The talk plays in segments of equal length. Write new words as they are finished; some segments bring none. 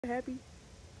Happy,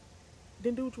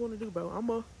 then do what you want to do, bro. I'm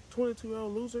a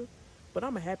 22-year-old loser, but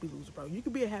I'm a happy loser, bro. You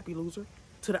could be a happy loser.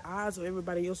 To the eyes of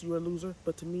everybody else, you're a loser,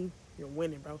 but to me, you're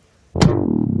winning, bro.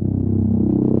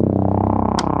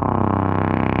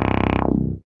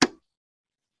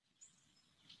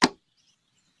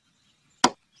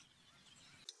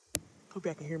 Hope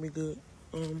y'all can hear me good.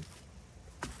 Um,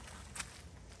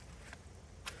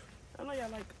 I know y'all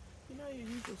like, your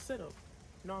usual setup.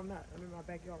 No, I'm not. I'm in my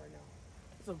backyard right now.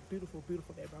 It's a beautiful,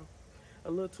 beautiful day, bro.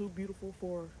 A little too beautiful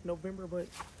for November, but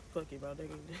fuck it, bro.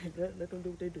 Let them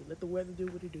do what they do. Let the weather do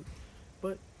what it do.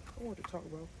 But I want to talk,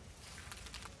 bro.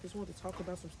 Just want to talk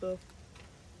about some stuff.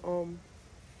 Um,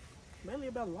 Mainly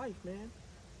about life, man.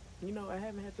 I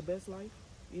haven't had the best life.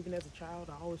 Even as a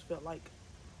child, I always felt like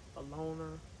a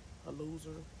loner, a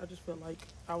loser. I just felt like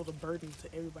I was a burden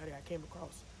to everybody I came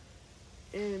across.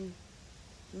 And,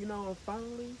 I'm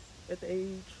finally at the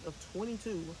age of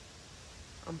 22.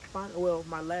 Well,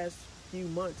 my last few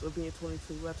months of being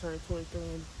 22. I turned 23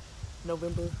 in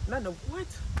November. Not no, what?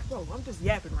 Bro, I'm just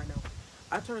yapping right now.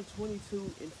 I turned 22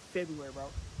 in February, bro.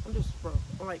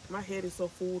 I'm like, my head is so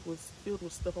filled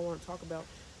with stuff I want to talk about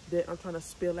that I'm trying to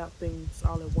spill out things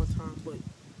all at one time. But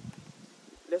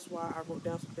that's why I wrote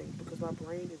down some things, because my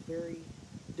brain is very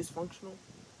dysfunctional,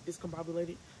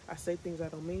 discombobulated. I say things I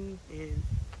don't mean, and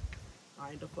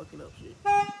I end up fucking up shit.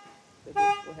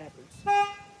 That's what happens.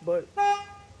 But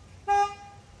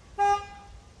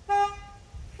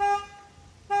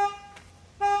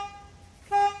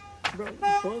bro,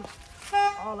 bugs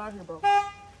all out here, bro.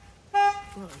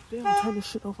 Bro, they don't turn this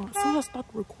shit off. As soon as I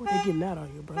start to record, they get loud out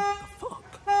here, bro. The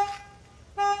fuck?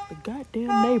 The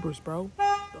goddamn neighbors, bro.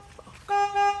 The fuck?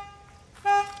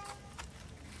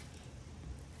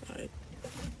 Alright.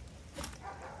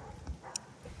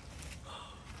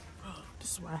 Bro,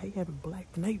 this is why I hate having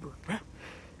black neighbors, bro.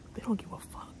 They don't give a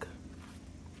fuck.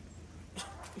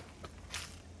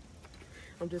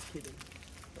 I'm just kidding.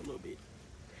 A little bit.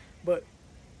 But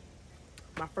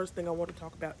my first thing I want to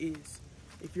talk about is,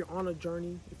 if you're on a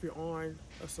journey, if you're on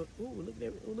a... Ooh,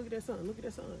 look at that sun. Look at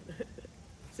that sun.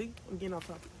 See? I'm getting off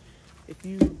topic. If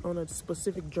you on a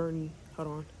specific journey, hold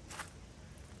on,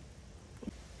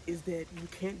 is that you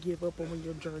can't give up on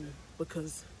your journey,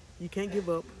 because you can't give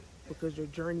up because your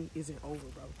journey isn't over,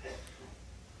 bro.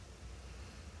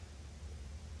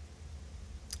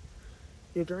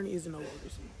 Your journey isn't over.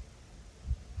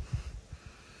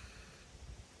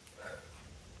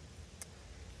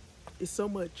 It's so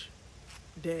much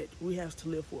that we have to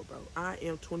live for, bro. I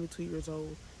am 22 years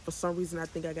old. For some reason, I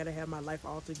think I gotta have my life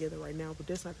all together right now, but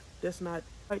that's not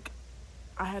like,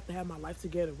 I have to have my life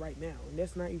together right now, and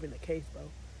that's not even the case, bro.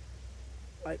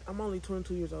 Like, I'm only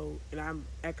 22 years old, and I'm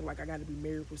acting like I gotta be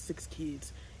married with 6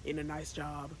 kids in a nice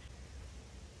job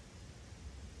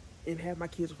and have my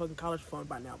kids with fucking college fund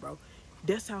by now, bro.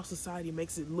 That's how society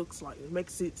makes it looks like. It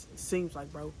makes it seems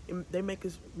like, bro. They make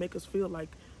us feel like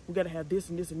we gotta have this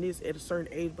and this and this at a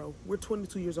certain age, bro. We're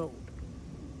 22 years old.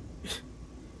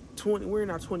 We're in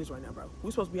our 20s right now, bro.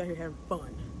 We're supposed to be out here having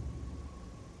fun,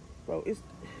 bro. It's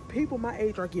people my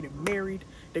age are getting married.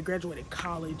 They graduated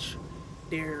college.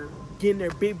 They're getting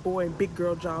their big boy and big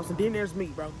girl jobs, and then there's me,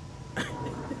 bro.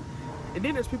 And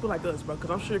then there's people like us, bro. Because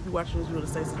I'm sure if you're watching this, you're in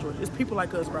the same situation. It's people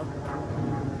like us, bro.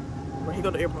 Bro, here go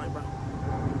the airplane, bro.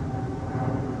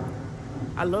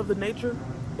 I love the nature,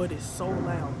 but it's so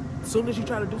loud. As soon as you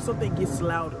try to do something, it gets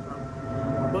louder,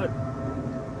 bro. But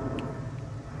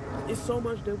it's so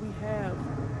much that we have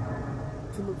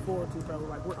to look forward to, bro.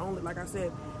 Like, we're only, like I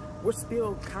said, we're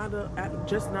still kind of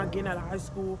just not getting out of high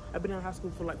school. I've been out of high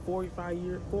school for like 4 or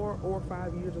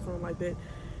 5 years or something like that.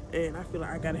 And I feel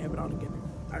like I gotta have it all together.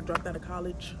 I dropped out of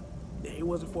college. It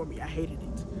wasn't for me. I hated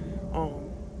it.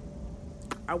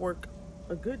 I work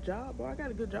a good job, bro. I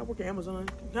got a good job working at Amazon.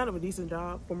 Kind of a decent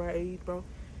job for my age, bro.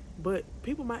 But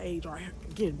people my age are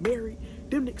getting married.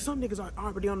 Some niggas are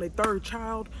already on their 3rd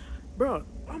child. Bro,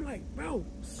 I'm like, bro,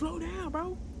 slow down,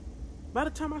 bro. By the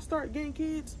time I start getting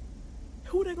kids,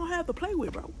 who they gonna have to play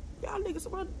with, bro? Y'all niggas,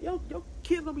 bro, your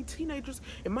kids gonna be teenagers,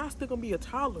 and mine's still gonna be a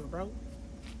toddler, bro.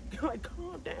 Like,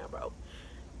 calm down, bro.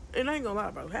 And I ain't gonna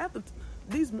lie, bro.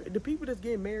 The people that's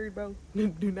getting married, bro,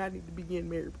 do not need to be getting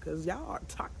married, because y'all are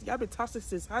toxic. Y'all been toxic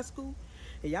since high school,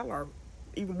 and y'all are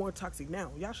even more toxic now.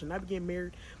 Y'all should not be getting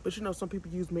married, but some people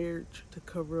use marriage to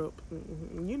cover up.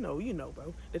 You know,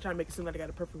 bro. They try to make it seem like they got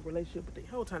a perfect relationship, but the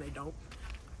whole time they don't.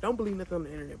 Don't believe nothing on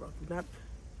the internet, bro.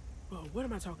 Bro, what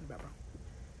am I talking about, bro?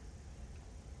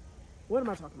 What am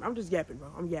I talking about? I'm just yapping, bro.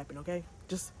 I'm yapping, okay?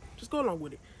 Just go along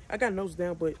with it. I got notes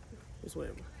down, but it's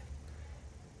whatever.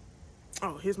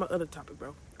 Oh, here's my other topic,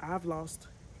 bro. I've lost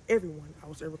everyone I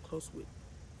was ever close with.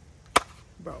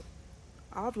 Bro,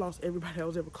 I've lost everybody I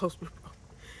was ever close with, bro.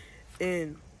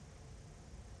 And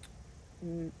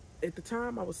at the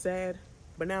time, I was sad,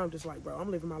 but now I'm just like, bro,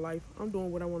 I'm living my life. I'm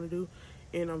doing what I want to do,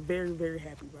 and I'm very, very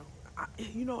happy, bro.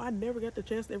 I never got the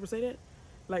chance to ever say that.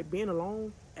 Like, being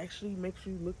alone actually makes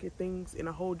you look at things in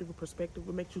a whole different perspective.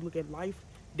 It makes you look at life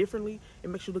differently. It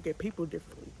makes you look at people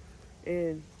differently.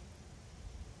 And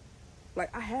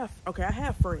like, I have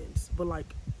friends, but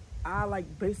like, I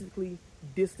like basically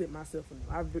distant myself from them.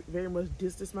 I very much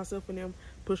distanced myself from them,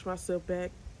 pushed myself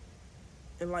back,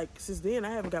 and like since then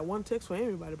I haven't got one text from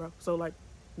anybody, bro. So like,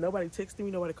 nobody texted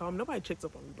me, nobody called me, nobody checks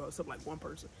up on me, bro, except like one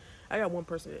person. I got one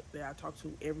person that I talk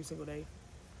to every single day.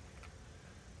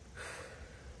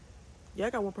 Yeah, I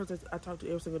got one person I talk to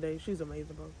every single day. She's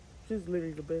amazing, bro. She's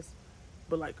literally the best.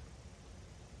 But like,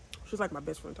 she's like my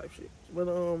best friend type shit. But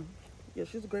yeah,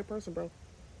 she's a great person, bro.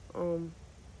 And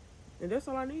that's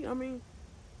all I need. I mean,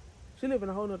 she live in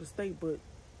a whole nother state, but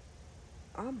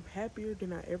I'm happier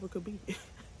than I ever could be.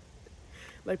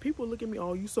 Like, people look at me,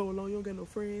 oh, you so alone, you don't got no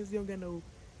friends, you don't got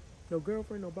no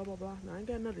girlfriend, no blah blah blah. Nah, I ain't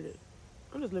got none of that.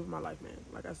 I'm just living my life, man.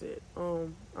 Like I said,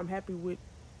 I'm happy with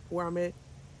where I'm at.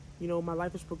 You know, my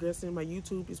life is progressing. My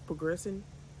YouTube is progressing.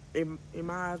 In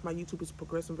my eyes, my YouTube is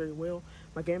progressing very well.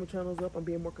 My gaming channel's up. I'm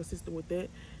being more consistent with that.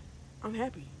 I'm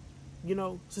happy. You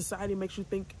know, society makes you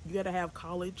think you gotta have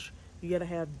college. You gotta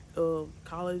have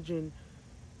college and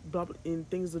blah, blah and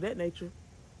things of that nature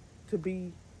to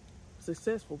be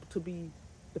successful, to be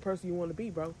the person you want to be,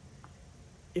 bro.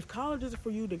 If college isn't for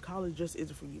you, then college just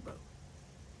isn't for you, bro.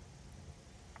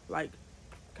 Like,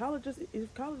 if college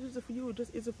isn't for you, it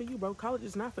just isn't for you, bro. College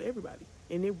is not for everybody,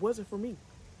 and it wasn't for me.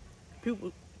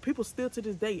 People still to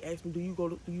this day ask me, do you go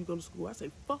to school? I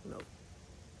say, fuck no.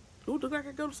 Do you think I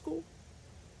can go to school?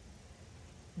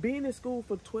 Being in school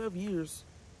for 12 years,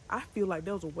 I feel like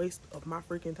that was a waste of my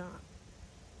freaking time.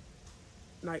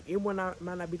 Like, it might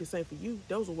not be the same for you.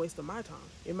 That was a waste of my time.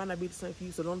 It might not be the same for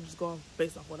you, so don't just go off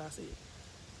based off what I said.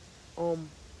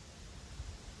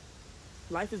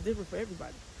 Life is different for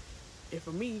everybody. And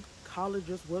for me, college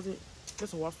just wasn't,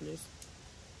 just a watch for this.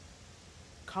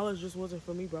 College just wasn't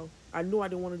for me, bro. I knew I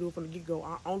didn't want to do it from the get-go.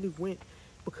 I only went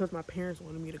because my parents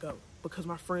wanted me to go. Because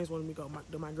my friends wanted me to go.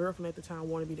 My girlfriend at the time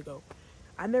wanted me to go.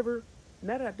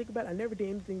 Now that I think about it, I never did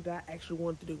anything that I actually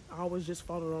wanted to do. I always just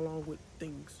followed along with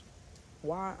things.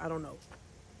 Why? I don't know.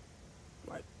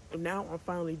 Like, now I'm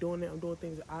finally doing it. I'm doing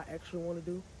things that I actually want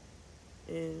to do.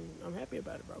 And I'm happy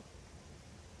about it, bro.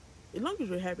 As long as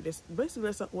you're happy, that's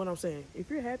what I'm saying. If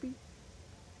you're happy,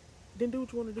 then do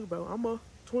what you want to do, bro. I'm a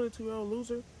 22-year-old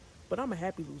loser, but I'm a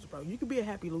happy loser, bro. You can be a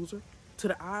happy loser. To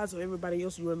the eyes of everybody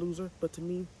else, you're a loser. But to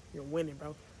me, you're winning,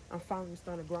 bro. I'm finally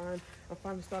starting to grind. I'm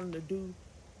finally starting to do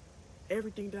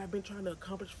everything that I've been trying to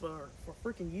accomplish for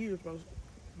freaking years, bro.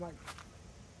 Like,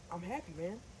 I'm happy,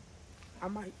 man. I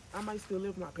might still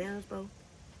live with my parents, bro.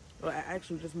 Well, I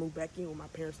actually just moved back in with my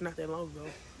parents not that long ago.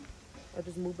 I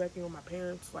just moved back in with my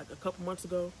parents like a couple months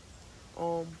ago.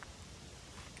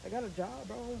 I got a job,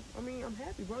 bro. I mean, I'm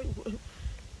happy, bro.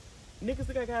 Niggas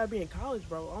think I gotta be in college,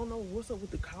 bro. I don't know what's up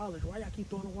with the college. Why y'all keep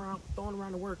throwing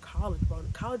around the word college, bro?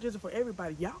 College isn't for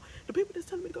everybody. Y'all, the people that's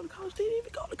telling me to go to college, they didn't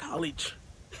even go to college.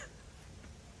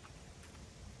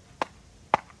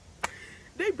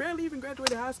 They barely even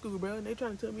graduated high school, bro, and they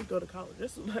trying to tell me to go to college.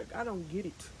 That's like, I don't get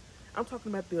it. I'm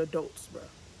talking about the adults, bro.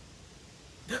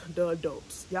 The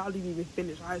adults. Y'all didn't even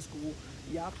finish high school.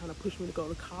 Y'all trying to push me to go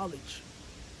to college.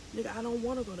 Nigga, I don't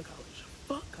want to go to college.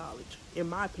 Fuck college. In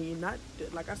my opinion, not,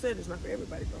 like I said, it's not for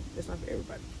everybody, bro. It's not for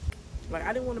everybody. Like,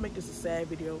 I didn't want to make this a sad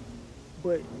video,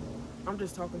 but I'm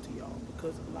just talking to y'all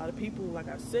because a lot of people, like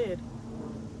I said,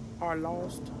 are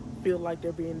lost, feel like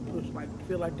they're being pushed, like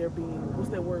feel like they're being, what's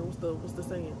that word? What's the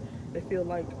saying? They feel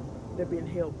like they're being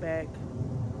held back.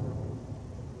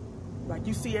 Like,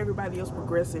 you see everybody else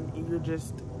progressing and you're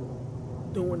just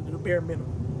doing the bare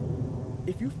minimum.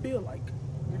 If you feel like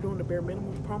you're doing the bare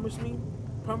minimum, I promise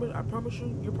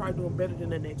you, you're probably doing better than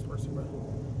the next person, bro.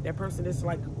 That person that's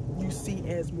like you see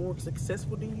as more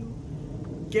successful than you,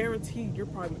 guaranteed you're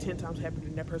probably 10 times happier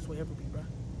than that person will ever be, bro.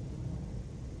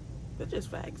 That's just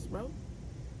facts, bro.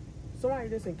 Somebody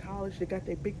that's in college, they got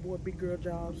their big boy, big girl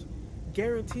jobs,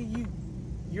 guarantee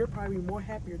you're probably more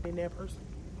happier than that person.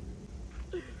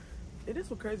 And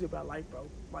that's what's crazy about life, bro.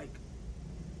 Like,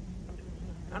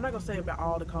 I'm not gonna say about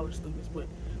all the college students, but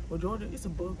majority, it's a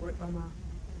bug right by my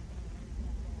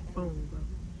phone, bro.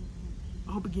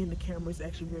 I hope again the camera is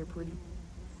actually very pretty,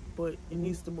 but it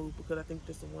needs to move because I think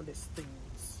that's the one that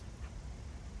stings.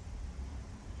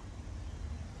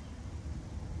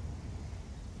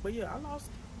 But yeah, I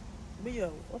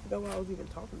forgot what I was even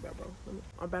talking about, bro.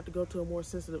 I'm about to go to a more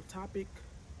sensitive topic.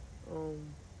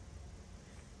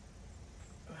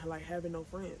 like having no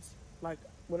friends. Like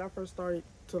when I first started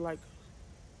to like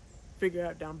figure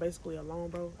out that I'm basically alone,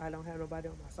 bro. I don't have nobody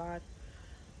on my side.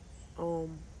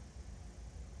 Um,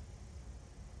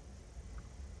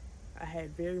 I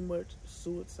had very much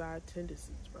suicide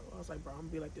tendencies, bro. I was like, bro, I'm gonna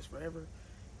be like this forever.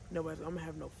 I'm gonna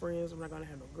have no friends. I'm not gonna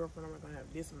have no girlfriend. I'm not gonna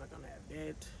have this. I'm not gonna have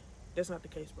that. That's not the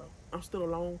case, bro. I'm still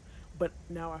alone, but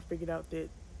now I figured out that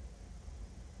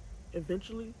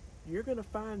eventually you're gonna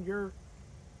find your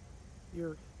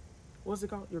what's it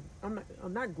called?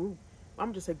 I'm not group.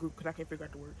 I'm just say group because I can't figure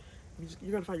out the word.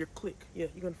 You're gonna find your clique. Yeah,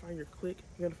 you're gonna find your clique.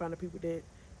 You're gonna find the people that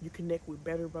you connect with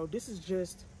better, bro. This is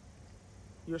just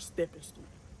your stepping stool.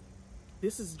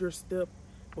 This is your step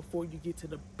before you get to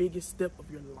the biggest step of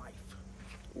your life.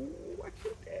 Ooh, I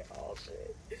killed that. Oh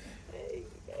shit. Hey,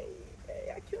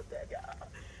 I killed that guy.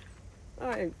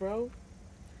 Alright, bro.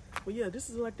 But yeah, this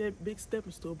is like that big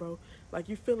stepping stool, bro. Like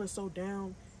you feeling so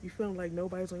down, you feeling like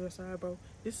nobody's on your side, bro.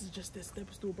 This is just that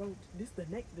stepping stool, bro. The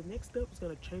next step is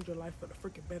gonna change your life for the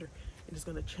freaking better, and it's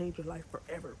gonna change your life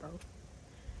forever, bro.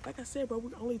 Like I said, bro,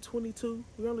 we're only 22.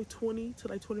 We're only 20 to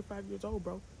like 25 years old,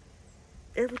 bro.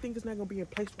 Everything is not gonna be in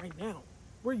place right now.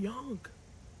 We're young.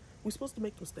 We're supposed to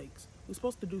make mistakes. We're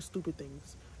supposed to do stupid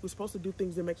things. We're supposed to do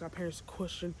things that makes our parents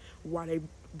question why they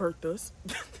birthed us.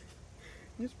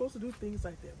 You're supposed to do things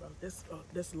like that, bro.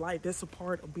 That's life. That's a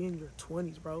part of being in your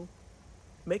 20s, bro.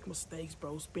 Make mistakes,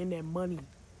 bro. Spend that money.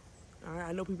 All right?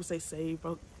 I know people say save,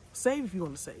 bro. Save if you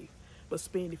want to save, but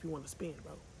spend if you want to spend,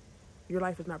 bro. Your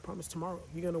life is not promised tomorrow.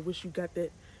 You're gonna wish you got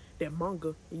that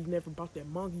manga and you never bought that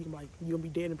manga. You're gonna be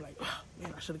dead and be like, oh,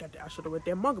 man, I should have got that. I should have read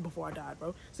that manga before I died,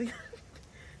 bro. See,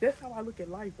 that's how I look at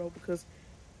life, bro. Because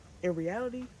in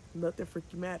reality, nothing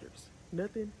freaking matters.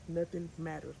 Nothing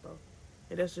matters, bro.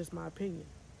 And that's just my opinion.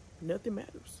 Nothing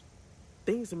matters.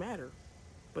 Things matter,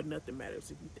 but nothing matters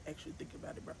if you actually think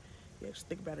about it, bro. You actually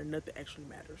think about it, nothing actually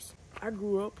matters. I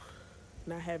grew up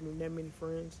not having that many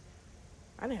friends.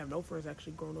 I didn't have no friends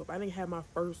actually growing up. I didn't have my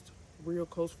first real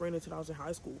close friend until I was in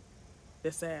high school.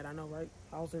 That's sad, I know, right?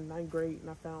 I was in 9th grade and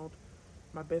I found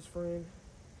my best friend.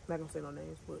 Not gonna say no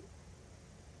names, but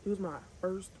he was my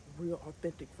first real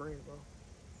authentic friend, bro.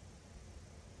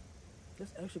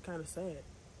 That's actually kind of sad.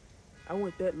 I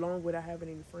went that long without having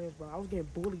any friends, bro. I was getting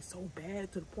bullied so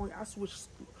bad to the point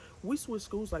we switched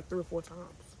schools like 3 or 4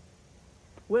 times.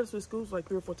 We had to switch schools like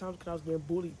 3 or 4 times because I was getting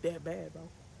bullied that bad, bro.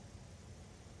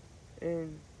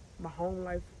 And my home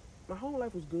life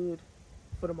was good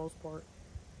for the most part.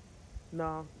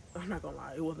 Nah, I'm not gonna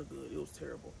lie, it wasn't good. It was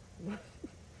terrible.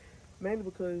 Mainly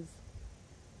because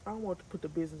I don't want to put the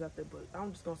business out there, but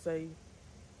I'm just gonna say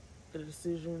the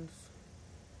decisions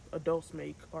adults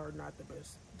make are not the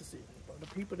best decisions, bro. The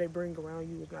people they bring around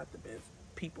you is not the best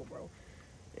people, bro.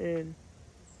 And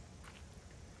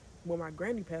when my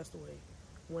granny passed away,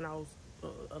 when I was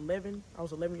 11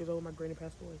 years old, my granny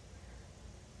passed away.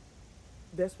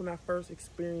 That's when I first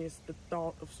experienced the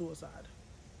thought of suicide.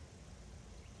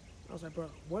 I was like, bro,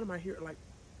 what am I here? Like,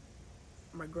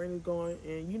 my granny's gone,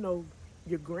 and you know,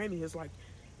 your granny is like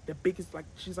the biggest, like,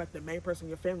 she's like the main person in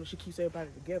your family. She keeps everybody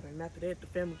together, and after that, the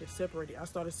family just separated. I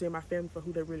started seeing my family for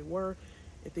who they really were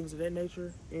and things of that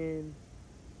nature. And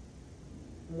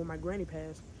when my granny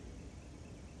passed,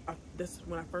 that's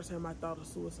when I first had my thought of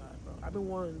suicide, bro. I've been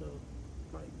wanting to,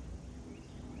 like,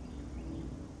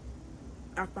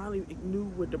 I finally knew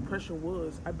what depression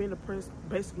was. I've been depressed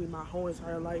basically my whole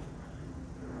entire life.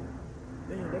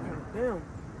 Damn, that kind of, damn,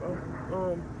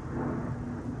 bro.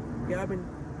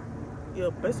 Yeah,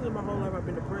 basically my whole life I've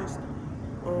been depressed.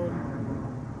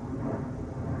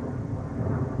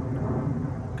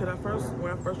 Cause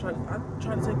when I first tried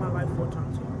to take my life 4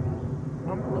 times.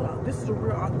 This is a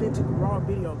real authentic, raw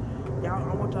video. Y'all,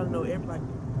 I want y'all to know I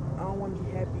don't want to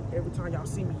be happy every time y'all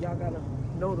see me. Y'all gotta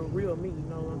know the real me, you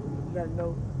know. You gotta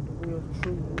know the real,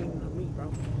 true meaning of me,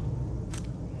 bro.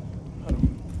 Hold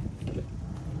on.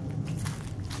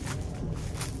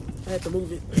 I had to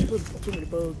move it. Too many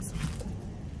bugs.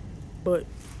 But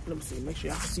let me see. Make sure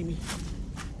y'all can see me.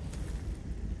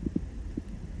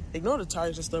 Ignore the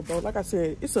tires and stuff, bro. Like I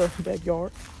said, it's a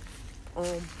backyard.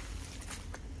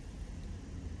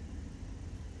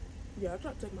 Yeah, I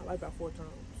tried to take my life about 4 times.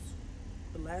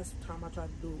 The last time I tried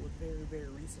to do it was very, very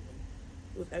recently.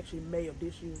 It was actually May of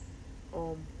this year.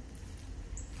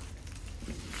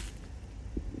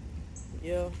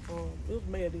 It was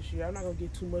May of this year. I'm not gonna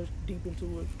get too much deep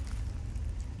into it,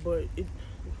 but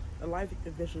life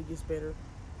eventually gets better.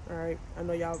 All right, I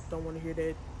know y'all don't want to hear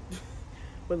that,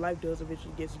 but life does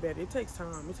eventually get better. It takes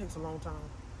time. It takes a long time.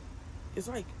 It's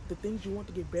like the things you want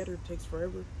to get better takes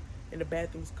forever, and the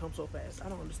bad things come so fast. I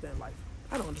don't understand life.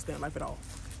 I don't understand life at all.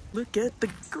 Look at the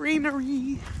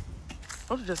greenery.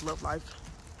 Don't you just love life?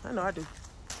 I know I do.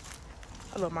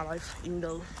 I love my life, even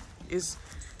though it's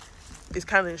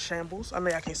kind of in shambles. I know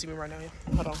y'all can't see me right now.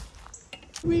 Hold on.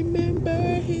 Remember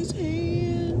his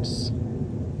hands.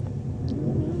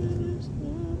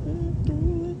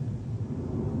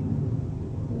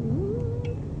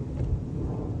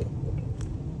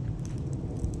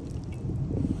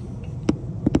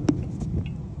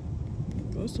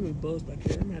 There's so many bugs back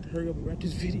here. I'm gonna have to hurry up and wrap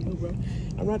this video, bro.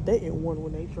 I'm not dating one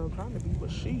when nature I'm trying to be, but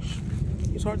sheesh.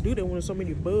 It's hard to do that when there's so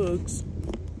many bugs.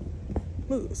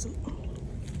 Look,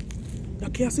 y'all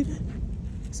can't see that?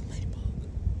 It's a ladybug.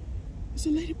 It's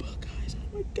a ladybug, guys. Oh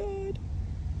my god.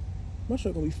 My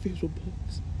shirt gonna be filled with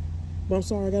bugs. But I'm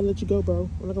sorry, I gotta let you go, bro.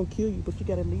 I'm not gonna kill you, but you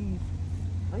gotta leave.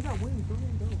 I ain't got wings, bro.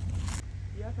 Go.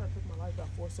 Yeah, I tried to take my life out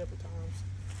 4 separate times.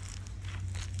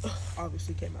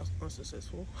 Obviously came out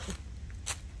unsuccessful.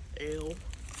 L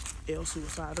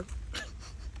suicider.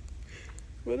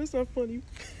 But it's not funny.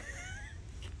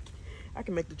 I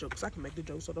can make the jokes. So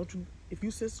don't you, if you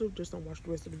sensitive, just don't watch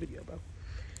the rest of the video, bro.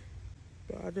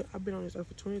 Bro, I've been on this earth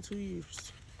for 22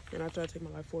 years, and I tried to take my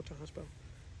life 4 times, bro.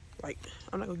 Like,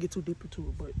 I'm not gonna get too deep into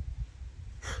it, but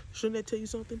shouldn't that tell you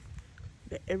something?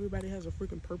 That everybody has a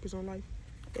freaking purpose on life.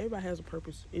 Everybody has a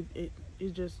purpose.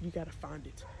 It's just, you gotta find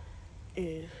it.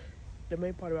 And the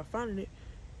main part about finding it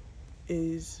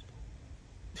is,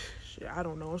 shit, I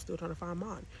don't know. I'm still trying to find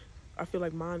mine. I feel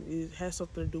like mine has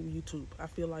something to do with YouTube. I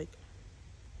feel like,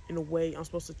 in a way, I'm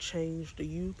supposed to change the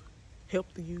youth,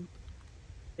 help the youth,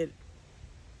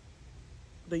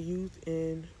 the youth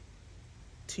and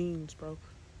teens, bro.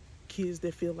 Kids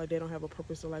that feel like they don't have a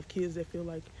purpose in life. Kids that feel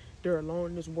like they're alone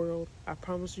in this world. I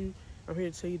promise you, I'm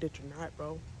here to tell you that you're not,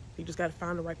 bro. You just gotta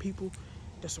find the right people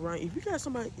that's around you. If you got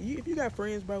somebody, if you got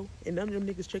friends, bro, and none of them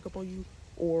niggas check up on you,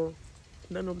 or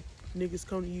none of them niggas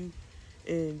come to you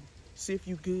and see if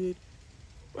you good,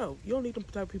 bro, you don't need them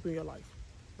type of people in your life.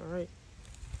 Alright?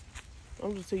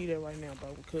 I'm just tell you that right now,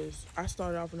 bro, because I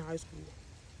started off in high school.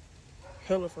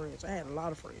 Hella friends. I had a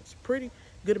lot of friends. Pretty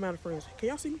good amount of friends. Can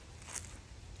y'all see me?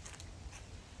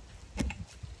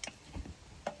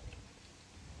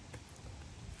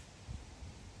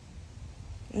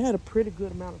 I had a pretty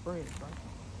good amount of friends, bro.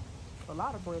 A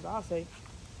lot of friends, I'll say.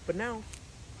 But now,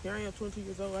 here I am, 22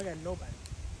 years old, I got nobody.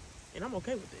 And I'm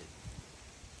okay with it.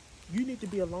 You need to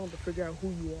be alone to figure out who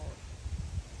you are.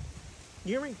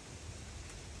 You hear me?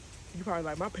 You probably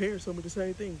like, my parents told me the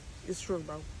same thing. It's true,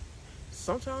 bro.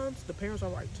 Sometimes the parents are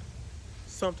right.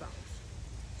 Sometimes.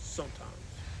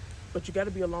 But you got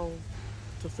to be alone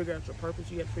to figure out your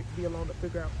purpose. You got to be alone to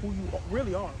figure out who you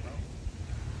really are, bro.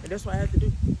 And that's what I had to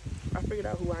do. I figured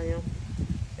out who I am.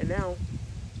 And now,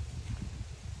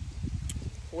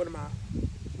 what am I?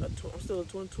 I'm still a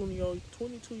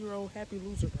 22-year-old happy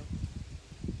loser, bro.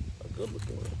 A good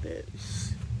looking one at that.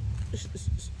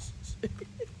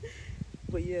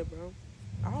 But yeah, bro.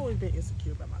 I've always been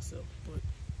insecure about myself, but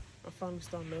I'm finally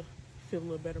starting to feel a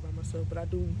little better about myself. But I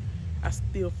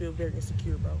still feel very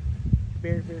insecure, bro.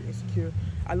 Very, very insecure.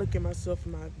 I look at myself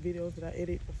in my videos that I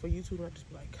edit for YouTube, and I just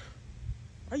be like,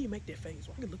 why you make that face?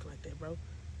 Why you look like that, bro?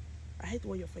 I hate the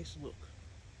way your face look.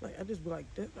 Like, I just be like,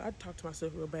 I talk to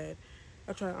myself real bad.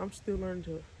 I'm still learning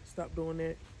to stop doing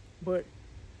that. But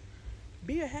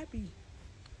be a happy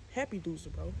loser,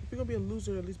 bro. If you're gonna be a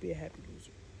loser, at least be a happy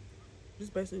loser. This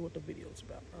is basically what the video is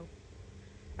about, bro.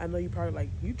 I know you probably like,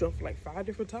 you jumped for like 5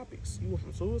 different topics. You went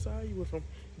from suicide, you went from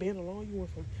being alone, you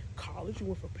went from college, you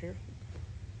went from parent.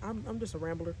 I'm just a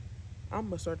rambler.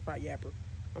 I'm a certified yapper.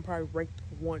 I'm probably ranked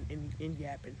 1 in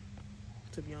yapping,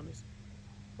 to be honest.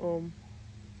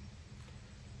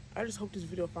 I just hope this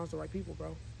video finds the right people,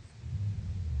 bro.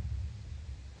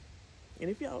 And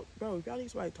if y'all need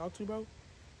somebody to talk to, bro,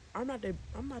 I'm not that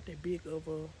big of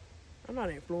a, I'm not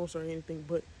an influencer or anything,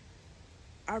 but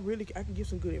I can give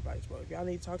some good advice, bro. If y'all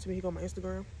need to talk to me, here go my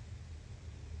Instagram.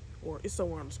 Or it's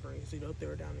somewhere on the screen. It's either up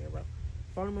there or down there, bro.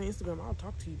 Follow me on Instagram. I'll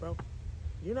talk to you, bro.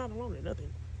 You're not alone in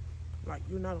nothing. Like,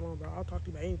 you're not alone, bro. I'll talk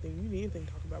to you about anything. You need anything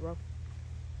to talk about, bro.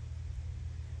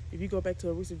 If you go back to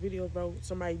a recent video, bro,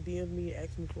 somebody DM'd me,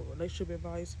 asked me for relationship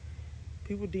advice.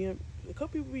 A couple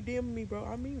people be DMing me, bro.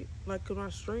 I mean, like, when I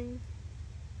stream,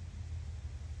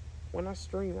 I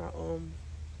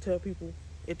tell people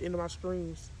at the end of my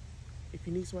streams, if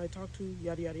you need somebody to talk to,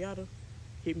 yada, yada, yada,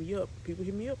 hit me up. People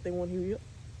hit me up. They want to hit me up.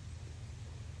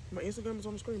 My Instagram is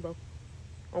on the screen, bro.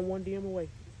 I'm 1 DM away.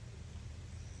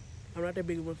 I'm not that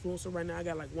big of an influencer right now. I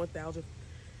got like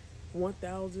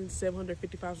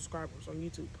 1,755 subscribers on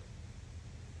YouTube.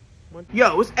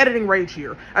 Yo, it's Editing Rage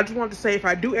here. I just wanted to say, if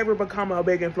I do ever become a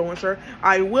big influencer,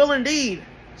 I will indeed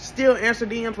still answer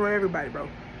DMs from everybody, bro.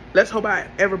 let's hope I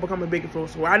ever become a big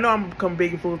influencer. Well, I know I'm becoming a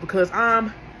big influencer because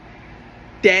I'm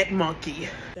that monkey.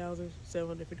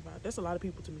 1,755. That's a lot of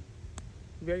people to me.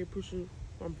 Very appreciative.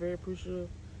 I'm very appreciative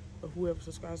of whoever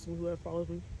subscribes to me, whoever follows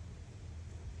me.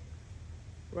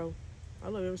 Bro, I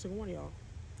love every single one of y'all.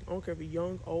 I don't care if you're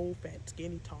young, old, fat,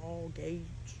 skinny, tall, gay,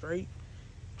 straight,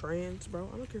 trans, bro.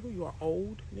 I don't care who you are.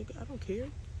 Old, nigga. I don't care.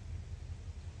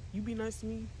 You be nice to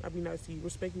me, I be nice to you.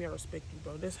 Respect me, I respect you,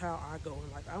 bro. That's how I go.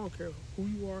 And like, I don't care who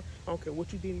you are. I don't care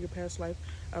what you did in your past life.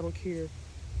 I don't care.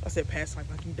 I said past life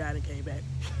like you died and came back.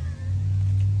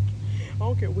 I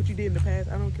don't care what you did in the past.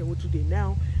 I don't care what you did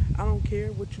now. I don't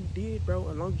care what you did, bro.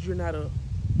 As long as you're not a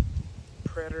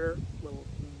predator,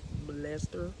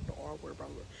 molester, the R word, bro.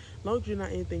 As long as you're not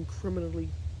anything criminally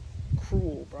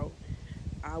cruel, bro,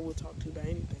 I will talk to you about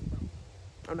anything, bro.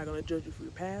 I'm not gonna judge you for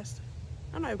your past.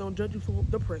 I'm not even gonna judge you for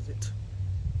the present.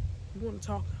 You wanna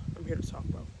talk? I'm here to talk,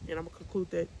 bro. And I'm gonna conclude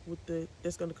that with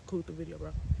that's gonna conclude the video,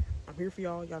 bro. I'm here for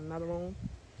y'all. Y'all not alone.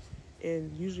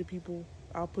 And usually people,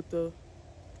 I'll put the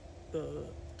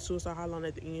suicide hotline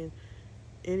at the end,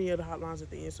 any of the hotlines at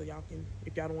the end, so y'all can,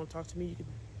 if y'all don't want to talk to me, you can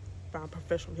find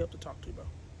professional help to talk to, bro.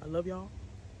 I love y'all,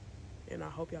 and I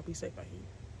hope y'all be safe out here.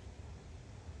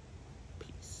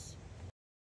 Peace.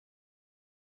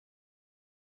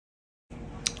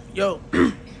 Yo,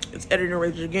 it's Editor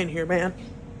Rage again here, man.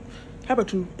 How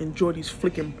about you enjoy these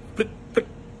freaking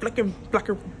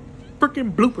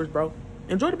bloopers, bro?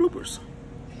 Enjoy the bloopers.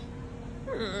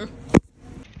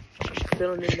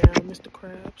 Feeling it now, Mr.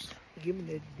 Krabs. Give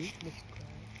me that beat, Mr. Krabs.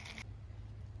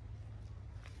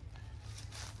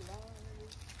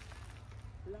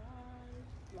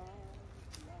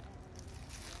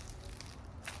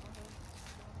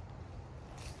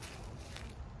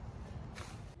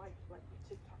 Mike, like the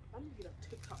TikTok. I need to get a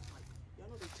TikTok mic. Y'all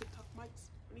know the TikTok mics?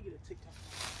 I need to get a TikTok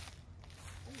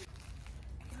mic.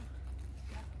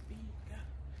 Gotta be.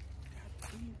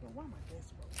 Bro, why am I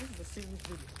dancing, bro? This is a serious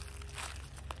video.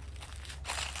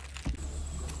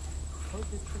 Hug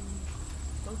the trees,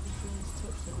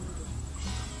 touch the leaves.